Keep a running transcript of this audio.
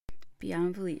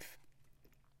beyond belief.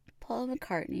 Paul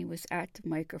McCartney was at the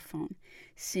microphone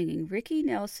singing Ricky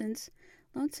Nelson's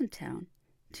Lonesome Town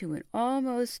to an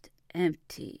almost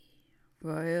empty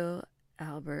Royal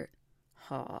Albert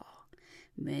Hall.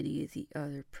 Many of the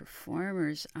other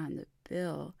performers on the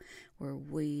bill were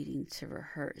waiting to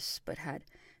rehearse, but had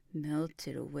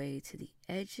melted away to the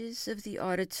edges of the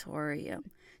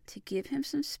auditorium to give him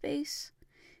some space.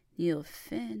 Neil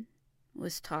Finn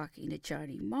was talking to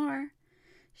Johnny Marr.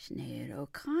 Sinead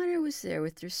O'Connor was there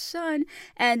with her son,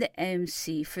 and the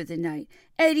MC for the night,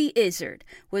 Eddie Izzard,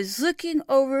 was looking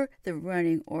over the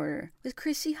running order with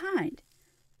Chrissie Hynde.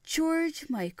 George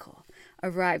Michael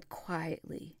arrived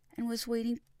quietly and was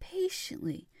waiting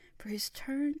patiently for his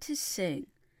turn to sing.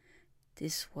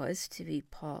 This was to be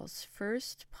Paul's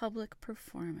first public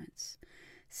performance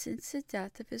since the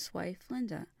death of his wife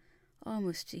Linda,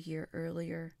 almost a year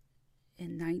earlier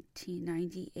in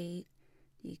 1998.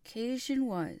 The occasion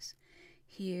was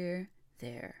here,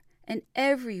 there, and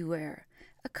everywhere.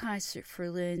 A concert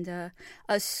for Linda,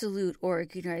 a salute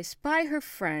organized by her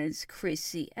friends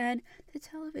Chrissie and the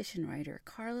television writer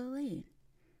Carla Lane.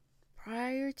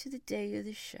 Prior to the day of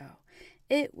the show,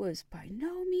 it was by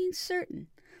no means certain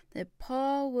that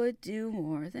Paul would do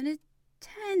more than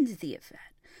attend the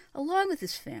event, along with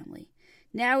his family.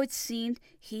 Now it seemed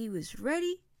he was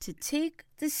ready to take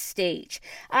the stage.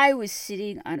 I was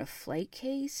sitting on a flight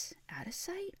case, out of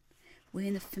sight,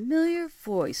 when the familiar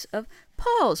voice of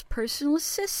Paul's personal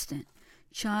assistant,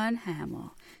 John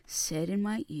Hamill, said in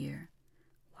my ear,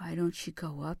 "Why don't you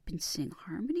go up and sing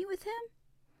harmony with him?"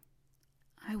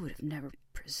 I would have never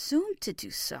presumed to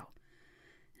do so.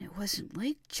 It wasn't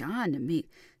like John to make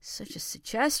such a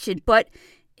suggestion, but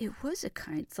it was a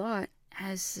kind thought,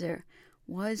 as there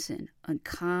was an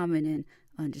uncommon and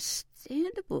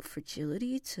understandable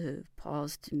fragility to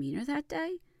Paul's demeanor that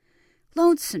day.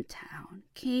 Lonesome Town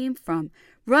came from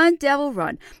Run Devil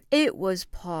Run. It was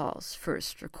Paul's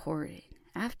first recording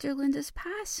after Linda's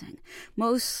passing,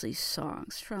 mostly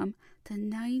songs from the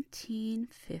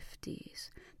 1950s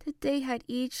that they had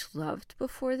each loved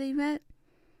before they met.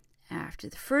 After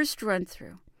the first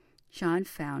run-through, John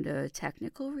found a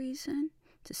technical reason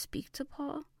to speak to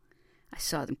Paul. I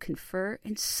saw them confer,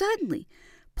 and suddenly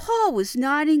Paul was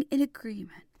nodding in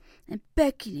agreement and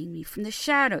beckoning me from the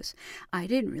shadows. I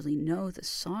didn't really know the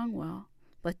song well,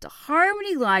 but the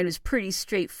harmony line was pretty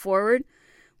straightforward.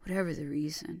 Whatever the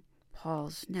reason,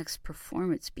 Paul's next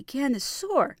performance began to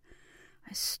soar.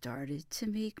 I started to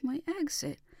make my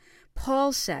exit.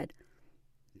 Paul said,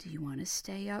 "Do you want to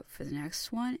stay up for the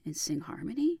next one and sing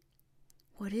harmony?"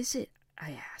 "What is it?"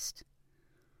 I asked.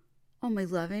 "Oh, my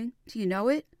loving, do you know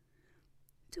it?"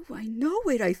 Do I know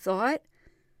it, I thought.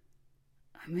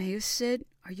 I may have said,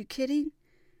 "Are you kidding?"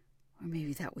 Or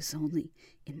maybe that was only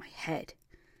in my head.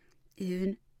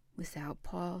 Even without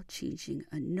Paul changing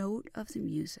a note of the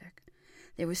music,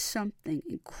 there was something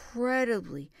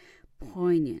incredibly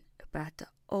poignant about the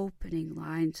opening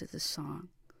lines of the song.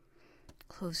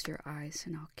 "Close your eyes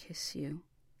and I'll kiss you.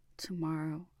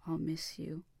 Tomorrow I'll miss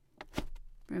you.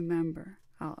 Remember,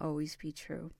 I'll always be true."